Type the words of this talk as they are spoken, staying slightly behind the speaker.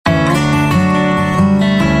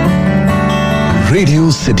Radio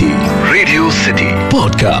city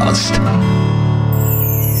podcast.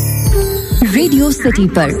 Radio city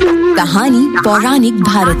पर कहानी पौराणिक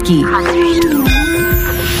भारत की।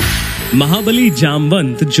 महाबली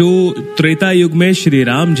जामवंत जो त्रेता युग में श्री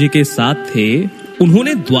राम जी के साथ थे,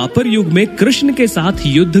 उन्होंने द्वापर युग में कृष्ण के साथ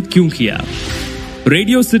युद्ध क्यों किया?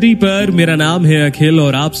 रेडियो सिटी पर मेरा नाम है अखिल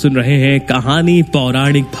और आप सुन रहे हैं कहानी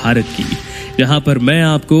पौराणिक भारत की, जहां पर मैं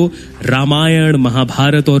आपको रामायण,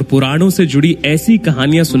 महाभारत और पुराणों से जुड़ी ऐसी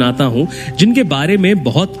कहानियां सुनाता हूं जिनके बारे में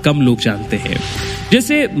बहुत कम लोग जानते हैं।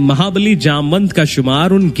 जैसे महाबली जामवंत का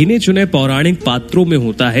शुमार उन गिने चुने पौराणिक पात्रों में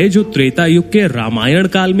होता है जो त्रेता युग के रामायण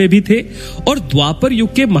काल में भी थे और द्वापर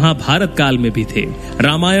युग के महाभारत काल में भी थे।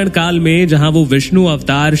 रामायण काल में जहां वो विष्णु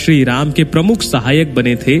अवतार श्री राम के प्रमुख सहायक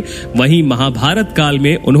बने थे, वहीं महाभारत काल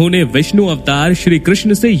में उन्होंने विष्णु अवतार श्री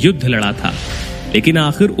कृष्ण से युद्ध लड़ा था। लेकिन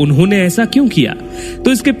आखिर उन्होंने ऐसा क्यों किया?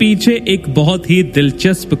 तो इसके पीछे एक बहुत ही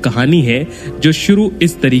दिलचस्प कहानी है जो शुरू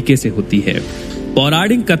इस तरीके से होती है।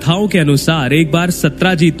 पौराणिक कथाओं के अनुसार एक बार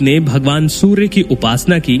सत्राजित ने भगवान सूर्य की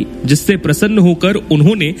उपासना की, जिससे प्रसन्न होकर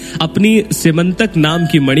उन्होंने अपनी सिमंतक नाम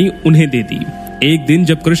की मणि उन्हें दे दी। एक दिन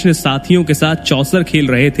जब कृष्ण साथियों के साथ चौसर खेल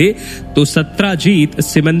रहे थे तो सत्राजित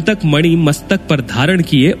सिमंतक मणि मस्तक पर धारण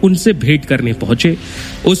किए उनसे भेंट करने पहुंचे।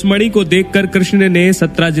 उस मणि को देखकर कृष्ण ने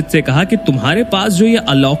सत्राजित से कहा कि तुम्हारे पास जो ये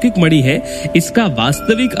अलौकिक मणि है, इसका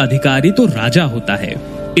वास्तविक अधिकारी तो राजा होता है,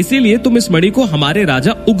 इसीलिए तुम इस मणि को हमारे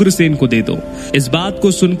राजा उग्रसेन को दे दो। इस बात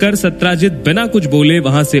को सुनकर सत्राजित बिना कुछ बोले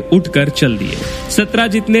वहां से उठकर चल दिए।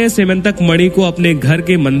 सत्राजित ने सिमंतक मणि को अपने घर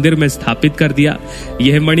के मंदिर में स्थापित कर दिया।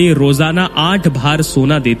 यह मणि रोजाना 8 भार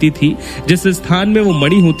सोना देती थी। जिस स्थान में वो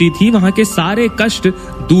मणि होती थी वहां के सारे कष्ट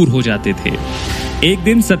दूर हो जाते थे। एक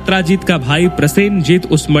दिन सत्राजित का भाई प्रसेनजित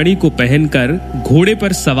उस मणि को पहनकर घोड़े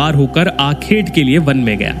पर सवार होकर आखेट के लिए वन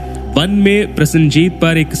में गया। वन में प्रसेनजीत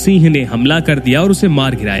पर एक सिंह ने हमला कर दिया और उसे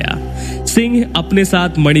मार गिराया। सिंह अपने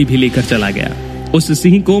साथ मणि भी लेकर चला गया। उस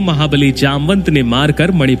सिंह को महाबली जामवंत ने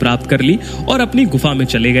मारकर मणि प्राप्त कर ली और अपनी गुफा में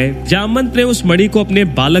चले गए। जामवंत ने उस मणि को अपने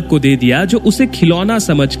बालक को दे दिया, जो उसे खिलौना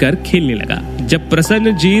समझकर खेलने लगा। जब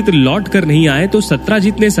प्रसन्नजीत लौट कर नहीं आए तो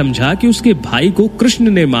सत्राजित ने समझा कि उसके भाई को कृष्ण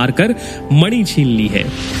ने मारकर मणि छीन ली है।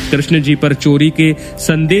 कृष्ण जी पर चोरी के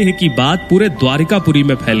संदेह की बात पूरे द्वारिकापुरी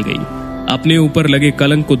में फैल गई। अपने ऊपर लगे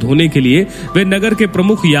कलंक को धोने के लिए वे नगर के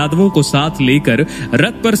प्रमुख यादवों को साथ लेकर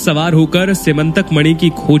रथ पर सवार होकर सिमंतक मणि की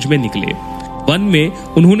खोज में निकले। वन में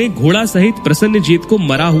उन्होंने घोड़ा सहित प्रसन्नजीत को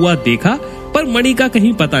मरा हुआ देखा, पर मणि का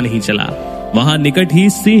कहीं पता नहीं चला। वहां निकट ही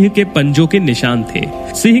सिंह के पंजों के निशान थे।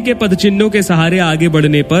 सिंह के पदचिन्हों के सहारे आगे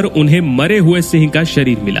बढ़ने पर उन्हें मरे हुए सिंह का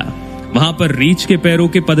शरीर मिला। वहां पर रीछ के पैरों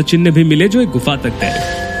के पदचिन्ह भी मिले जो एक गुफा तक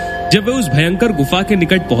गए। जब वे उस भयंकर गुफा के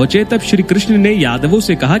निकट पहुंचे तब श्री कृष्ण ने यादवों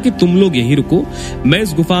से कहा कि तुम लोग यहीं रुको, मैं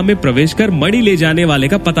इस गुफा में प्रवेश कर मणि ले जाने वाले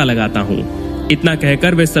का पता लगाता हूँ। इतना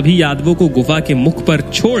कहकर वे सभी यादवों को गुफा के मुख पर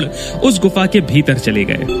छोड़ उस गुफा के भीतर चले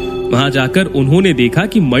गए। वहां जाकर उन्होंने देखा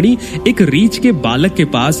कि मणि एक रीछ के बालक के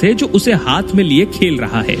पास है जो उसे हाथ में लिए खेल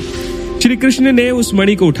रहा है। श्री कृष्ण ने उस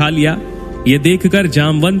मणि को उठा लिया। ये देखकर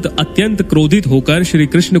जामवंत अत्यंत क्रोधित होकर श्री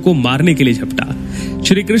कृष्ण को मारने के लिए झपटा।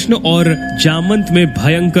 श्री कृष्ण और जामवंत में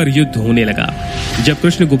भयंकर युद्ध होने लगा। जब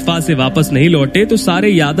कृष्ण गुफा से वापस नहीं लौटे तो सारे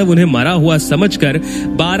यादव उन्हें मरा हुआ समझकर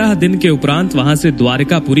 12 दिन के उपरांत वहां से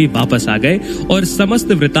द्वारिकापुरी वापस आ गए और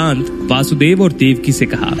समस्त वृतांत वासुदेव और देवकी से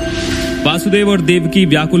कहा। वासुदेव और देवकी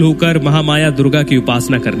व्याकुल होकर महामाया दुर्गा की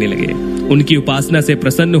उपासना करने लगे। उनकी उपासना से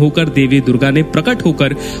प्रसन्न होकर देवी दुर्गा ने प्रकट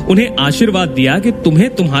होकर उन्हें आशीर्वाद दिया कि तुम्हें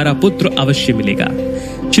तुम्हारा पुत्र अवश्य मिलेगा।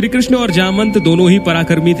 श्री कृष्ण और जामवंत दोनों ही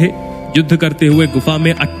पराक्रमी थे। युद्ध करते हुए गुफा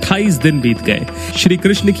में 28 दिन बीत गए। श्री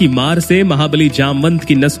कृष्ण की मार से महाबली जामवंत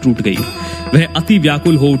की नस टूट गई। वह अति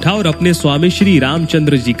व्याकुल हो उठा और अपने स्वामी श्री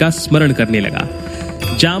रामचंद्र जी का स्मरण करने लगा।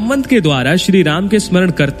 जामवंत के द्वारा श्री राम के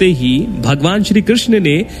स्मरण करते ही भगवान श्री कृष्ण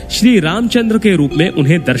ने श्री रामचंद्र के रूप में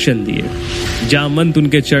उन्हें दर्शन दिए। जामवंत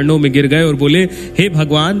उनके चरणों में गिर गए और बोले, हे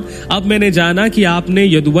भगवान, अब मैंने जाना कि आपने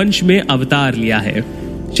यदुवंश में अवतार लिया है।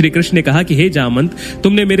 श्री कृष्ण ने कहा कि हे जामवंत,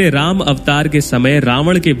 तुमने मेरे राम अवतार के समय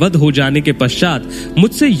रावण के वध हो जाने के पश्चात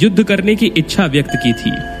मुझसे युद्ध करने की इच्छा व्यक्त की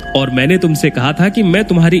थी और मैंने तुमसे कहा था कि मैं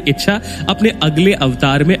तुम्हारी इच्छा अपने अगले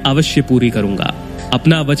अवतार में अवश्य पूरी करूंगा।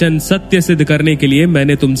 अपना वचन सत्य सिद्ध करने के लिए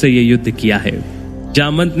मैंने तुमसे ये युद्ध किया है।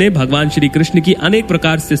 जामवंत ने भगवान श्री कृष्ण की अनेक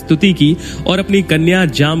प्रकार से स्तुति की और अपनी कन्या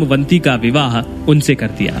जामवंती का विवाह उनसे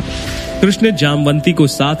कर दिया। कृष्ण जामवंती को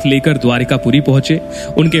साथ लेकर द्वारिकापुरी पहुंचे।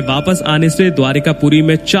 उनके वापस आने से द्वारिकापुरी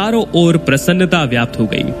में चारों ओर प्रसन्नता व्याप्त हो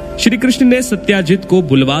गई। श्री कृष्ण ने सत्याजित को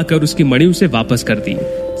बुलवाकर उसकी मणि उसे वापस कर दी।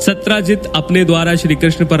 सत्राजित अपने द्वारा श्री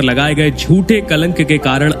कृष्ण पर लगाए गए झूठे कलंक के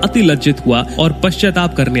कारण अति लज्जित हुआ और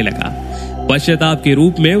पश्चाताप करने लगा। पश्चाताप के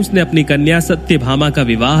रूप में उसने अपनी कन्या सत्यभामा का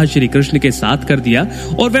विवाह श्री कृष्ण के साथ कर दिया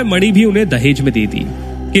और वह मणि भी उन्हें दहेज में दे दी।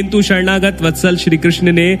 किंतु शरणागत वत्सल श्री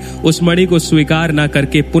कृष्ण ने उस मणि को स्वीकार न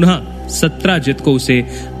करके पुनः सत्राजित को उसे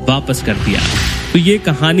वापस कर दिया। तो ये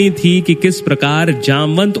कहानी थी कि किस प्रकार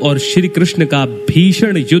जामवंत और श्री कृष्ण का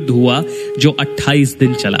भीषण युद्ध हुआ जो 28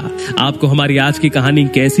 दिन चला। आपको हमारी आज की कहानी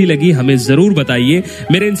कैसी लगी हमें जरूर बताइए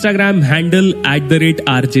मेरे इंस्टाग्राम हैंडल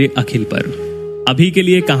 @RJ अखिल पर। अभी के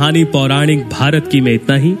लिए कहानी पौराणिक भारत की में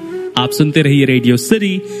इतना ही। आप सुनते रहिए रेडियो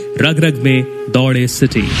सिटी, रग रग में दौड़े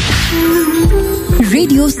सिटी।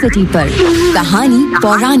 रेडियो सिटी पर कहानी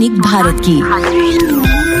पौराणिक भारत की।